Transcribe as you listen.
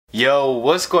Yo,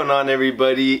 what's going on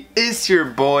everybody? It's your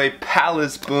boy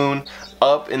Palace Boone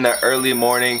up in the early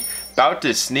morning, about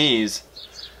to sneeze.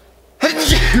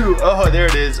 Oh, there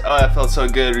it is. Oh, that felt so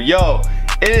good. Yo,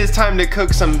 it is time to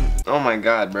cook some, oh my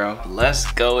god, bro. Let's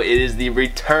go. It is the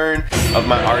return of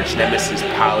my arch nemesis,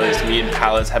 Palace. Me and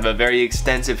Palace have a very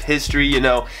extensive history, you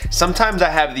know. Sometimes I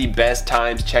have the best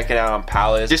times checking out on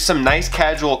Palace. Just some nice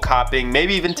casual copping,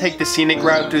 maybe even take the scenic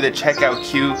route through the checkout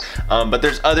queue. But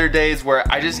there's other days where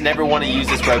I just never want to use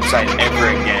this website ever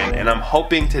again. And I'm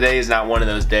hoping today is not one of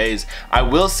those days. I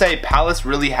will say Palace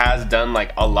really has done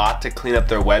like a lot to clean up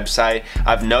their website.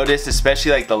 I've noticed,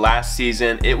 especially like the last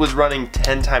season, it was running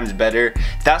 10 times better.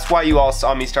 That's why you all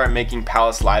saw me start making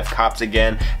Palace live cops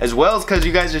again, as well as because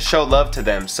you guys just show love to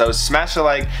them. So smash a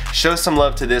like, show some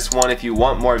love to this one if you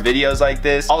want more videos like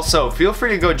this. Also, feel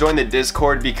free to go join the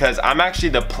Discord because I'm actually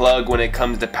the plug when it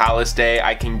comes to Palace Day.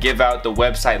 I can give out the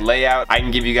website layout. I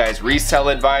can give you guys resell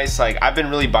advice. Like, I've been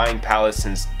really buying Palace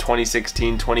since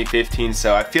 2016, 2015,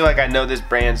 so I feel like I know this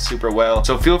brand super well.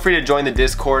 So feel free to join the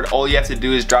Discord. All you have to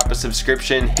do is drop a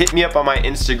subscription. Hit me up on my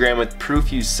Instagram with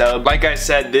proof you sub. Like I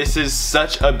said, this is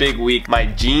such a big week. My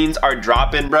jeans are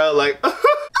dropping, bro. Like,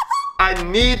 I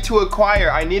need to acquire.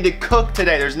 I need to cook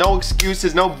today. There's no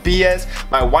excuses, no BS.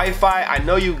 My Wi-Fi, I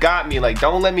know you got me. Like,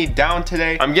 don't let me down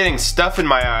today. I'm getting stuff in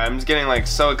my eye. I'm just getting like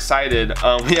so excited.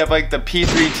 We have like the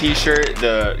P3 t-shirt,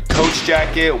 the Coach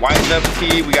jacket, Wise Up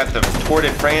tee. We got the Tour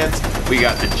de France. We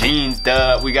got the jeans,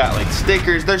 duh. We got like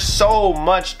stickers. There's so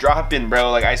much dropping,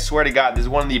 bro. Like, I swear to God, this is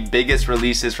one of the biggest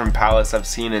releases from Palace I've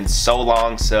seen in so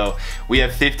long. So we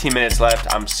have 15 minutes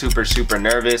left. I'm super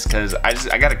nervous because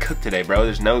I gotta cook today, bro.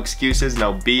 There's no excuses,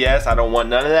 no BS. I don't want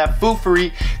none of that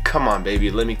foofery. Come on,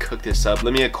 baby. Let me cook this up.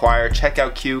 Let me acquire.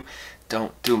 Checkout queue.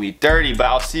 Don't do me dirty, but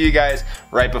I'll see you guys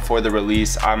right before the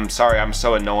release. I'm sorry I'm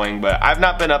so annoying, but I've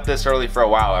not been up this early for a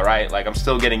while, alright? Like, I'm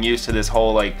still getting used to this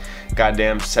whole like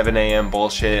goddamn 7 a.m.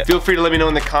 bullshit. Feel free to let me know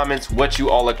in the comments what you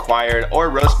all acquired, or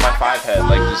roast my 5-head.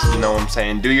 Like, just, you know what I'm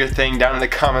saying, do your thing down in the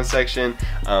comment section.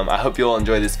 I hope you all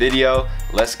enjoy this video.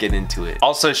 Let's get into it.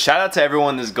 Also, shout out to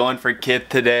everyone that's going for Kith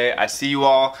today. I see you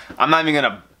all. I'm not even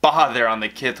gonna bother on the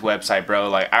Kith website, bro.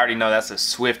 Like, I already know that's a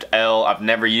swift L. I've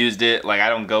never used it. Like, I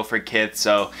don't go for Kith,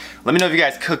 so let me know if you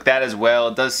guys cook that as well.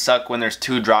 It does suck when there's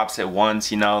 2 drops at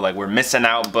once, you know, like we're missing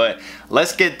out, but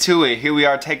let's get to it. Here we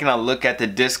are taking a look at the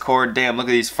Discord. Damn, look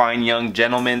at these fine young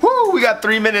gentlemen. Woo, we got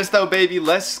 3 minutes though, baby.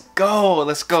 Let's go.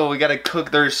 Let's go. We gotta cook.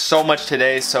 There's so much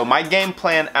today. So my game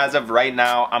plan as of right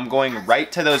now, I'm going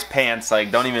right to those pants.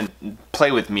 Like, don't even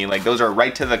play with me. Like, those are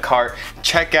right to the cart.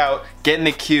 Check out, get in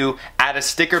the queue, add a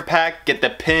sticker pack, get the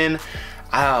pin.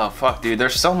 Oh fuck, dude,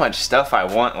 there's so much stuff I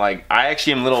want. Like, I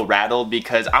actually am a little rattled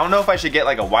because I don't know if I should get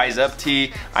like a Wise Up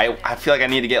tee. I feel like I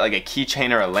need to get like a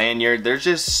keychain or a lanyard. There's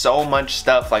just so much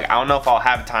stuff. Like, I don't know if I'll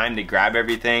have time to grab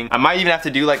everything. I might even have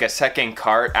to do like a second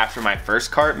cart after my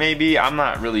first cart maybe. I'm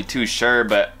not really too sure,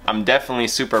 but I'm definitely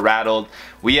super rattled.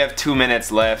 We have 2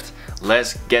 minutes left.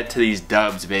 Let's get to these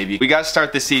dubs, baby. We gotta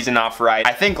start the season off right.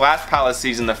 I think last Palace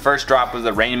season, the first drop was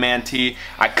the Rain Man tee.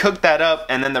 I cooked that up,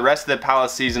 and then the rest of the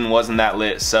Palace season wasn't that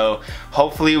lit. So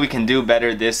hopefully we can do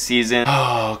better this season.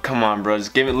 Oh, come on, bro.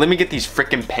 Just give it. Let me get these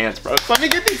freaking pants, bro. Let me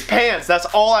get these pants. That's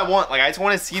all I want. Like, I just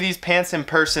want to see these pants in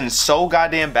person so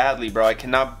goddamn badly, bro. I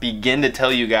cannot begin to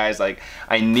tell you guys. Like,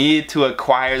 I need to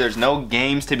acquire. There's no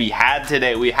games to be had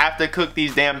today. We have to cook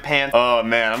these damn pants. Oh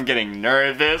man, I'm getting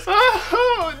nervous.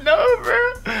 Oh no,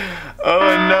 bro.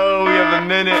 Oh no, we have a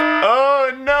minute. Oh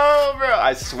no, bro.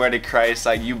 I swear to Christ,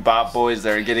 like, you bot boys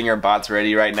that are getting your bots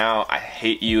ready right now, I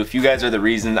hate you. If you guys are the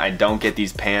reason I don't get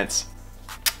these pants,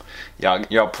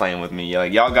 y'all playing with me.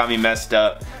 Like, y'all got me messed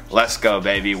up. Let's go,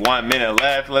 baby. 1 minute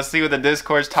left. Let's see what the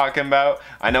Discord's talking about.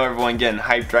 I know everyone getting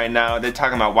hyped right now. They're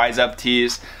talking about Wise Up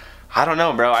tees. I don't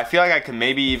know, bro. I feel like I could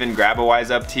maybe even grab a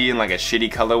Wise Up tee in like a shitty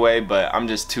colorway, but I'm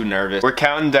just too nervous. We're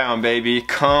counting down, baby.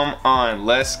 Come on,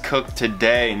 let's cook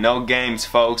today. No games,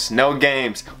 folks. No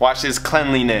games. Watch this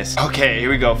cleanliness. Okay, here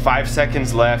we go. 5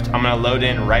 seconds left. I'm gonna load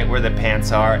in right where the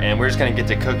pants are, and we're just gonna get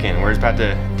to cooking. We're just about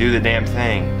to do the damn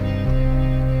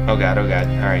thing. Oh god, oh god.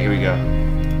 All right, here we go.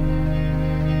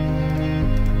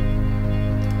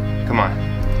 Come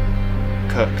on.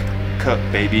 Cook,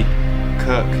 baby.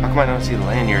 Cook. How come I don't see the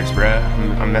lanyards, bruh?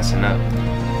 I'm messing up.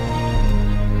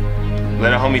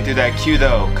 Let a homie through that queue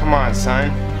though. Come on,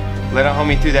 son. Let a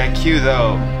homie through that queue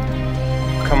though.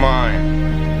 Come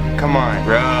on. Come on.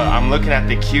 Bruh, I'm looking at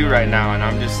the queue right now and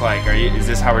I'm just like, is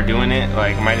this how we're doing it?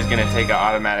 Like, am I just gonna take an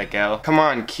automatic L? Come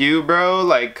on, queue, bro.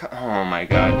 Like, oh my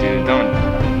god, dude.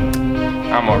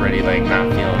 I'm already like not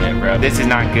feeling it, bro. This is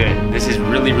not good. This is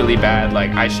really bad.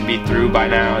 Like, I should be through by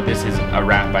now. This is a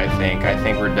wrap, I think. I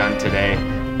think we're done today.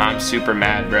 I'm super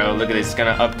mad, bro. Look at this, it's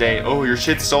gonna update. Oh, your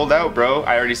shit's sold out, bro.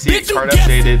 I already see it, card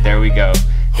updated. There we go.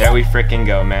 There we freaking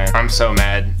go, man. I'm so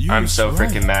mad. I'm so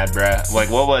freaking mad, bruh. Like,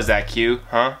 what was that, Q?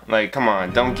 Huh? Like, come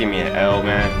on. Don't give me an L,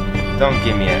 man. Don't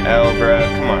give me an L, bruh.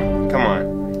 Come on. Come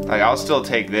on. Like, I'll still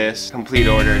take this. Complete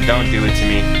order. Don't do it to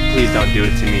me. Please don't do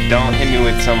it to me. Don't hit me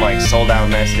with some, like, sold out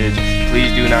message.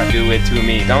 Please do not do it to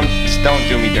me. Don't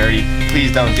do me dirty.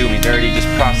 Please don't do me dirty. Just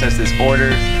process this order.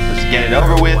 Let's get it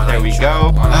over with. There we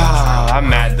go. Ah, I'm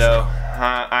mad, though.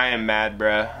 I am mad,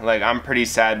 bruh. Like, I'm pretty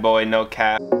sad, boy. No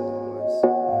cap.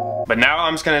 But now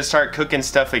I'm just gonna start cooking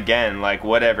stuff again. Like,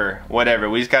 whatever.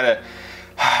 We just gotta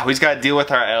deal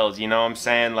with our L's, you know what I'm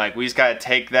saying? Like, we just gotta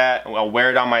take that. I'll wear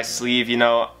it on my sleeve, you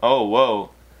know. Oh, whoa.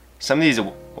 Some of these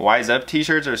Wise Up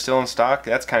t-shirts are still in stock.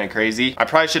 That's kind of crazy. I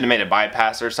probably should have made a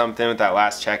bypass or something with that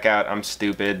last checkout. I'm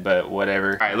stupid, but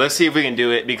whatever. All right, let's see if we can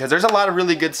do it because there's a lot of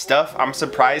really good stuff. I'm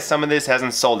surprised some of this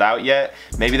hasn't sold out yet.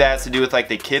 Maybe that has to do with like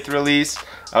the kith release.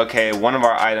 Okay, one of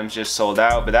our items just sold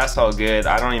out, but that's all good.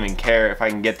 I don't even care if I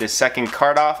can get this second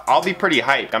cart off. I'll be pretty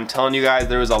hyped. I'm telling you guys,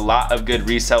 there was a lot of good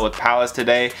resale with Palace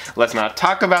today. Let's not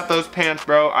talk about those pants,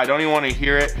 bro. I don't even want to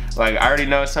hear it. Like, I already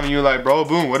know some of you are like, bro,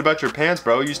 boom, what about your pants,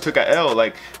 bro? You just took a L.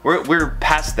 Like, we're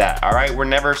past that, all right? We're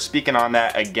never speaking on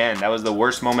that again. That was the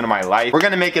worst moment of my life. We're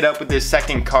gonna make it up with this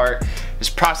second cart.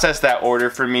 Just process that order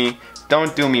for me.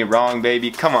 Don't do me wrong,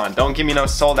 baby. Come on, don't give me no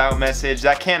sold out message.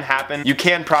 That can't happen. You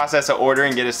can process an order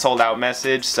and get a sold out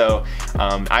message, so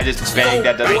I just bang,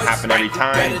 that doesn't happen every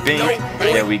time. Bing,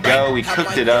 there we go. We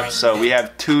cooked it up, so we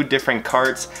have 2 different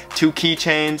carts, 2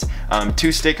 keychains,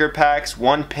 2 sticker packs,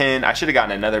 1 pin. I should have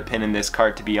gotten another pin in this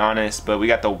cart, to be honest, but we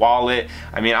got the wallet.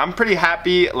 I mean, I'm pretty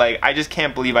happy. Like, I just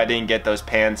can't believe I didn't get those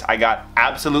pants. I got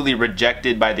absolutely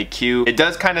rejected by the queue. It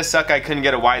does kind of suck I couldn't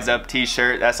get a Wise Up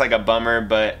t-shirt. That's like a bummer,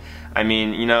 but I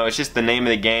mean, you know, it's just the name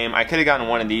of the game. I could have gotten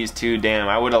one of these too. Damn,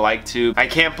 I would have liked to. I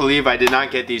can't believe I did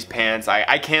not get these pants.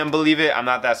 I can believe it. I'm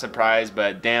not that surprised,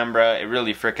 but damn, bruh, it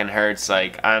really freaking hurts.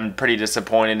 Like, I'm pretty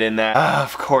disappointed in that.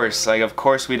 Of course, like, of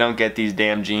course we don't get these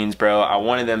damn jeans, bro. I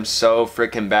wanted them so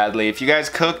freaking badly. If you guys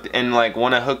cooked and like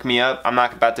want to hook me up, I'm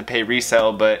not about to pay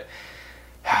resale, but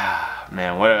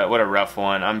man, what a rough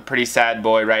one. I'm pretty sad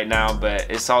boy right now, but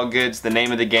it's all good. It's the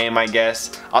name of the game, I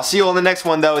guess. I'll see you on the next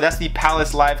one though. That's the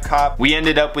Palace Live Cop. We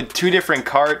ended up with 2 different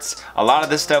carts. A lot of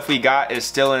the stuff we got is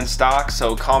still in stock,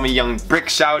 so call me Young Brick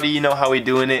Shouty. You know how we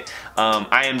doing it.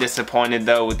 I am disappointed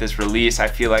though with this release. I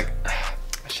feel like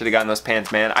I should have gotten those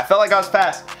pants, man. I felt like I was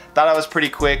fast. Thought I was pretty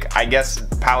quick. I guess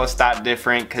Palace thought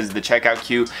different because the checkout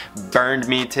queue burned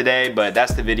me today, but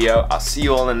that's the video. I'll see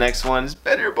you all in the next one. It's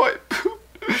better, boy.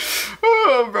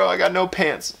 Oh, bro, I got no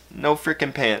pants. No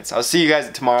freaking pants. I'll see you guys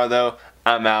tomorrow, though.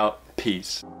 I'm out.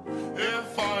 Peace.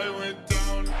 If I went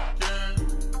down again,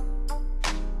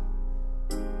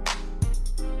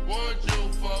 would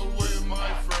you fuck with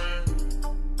my friend?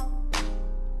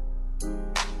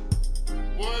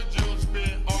 Would you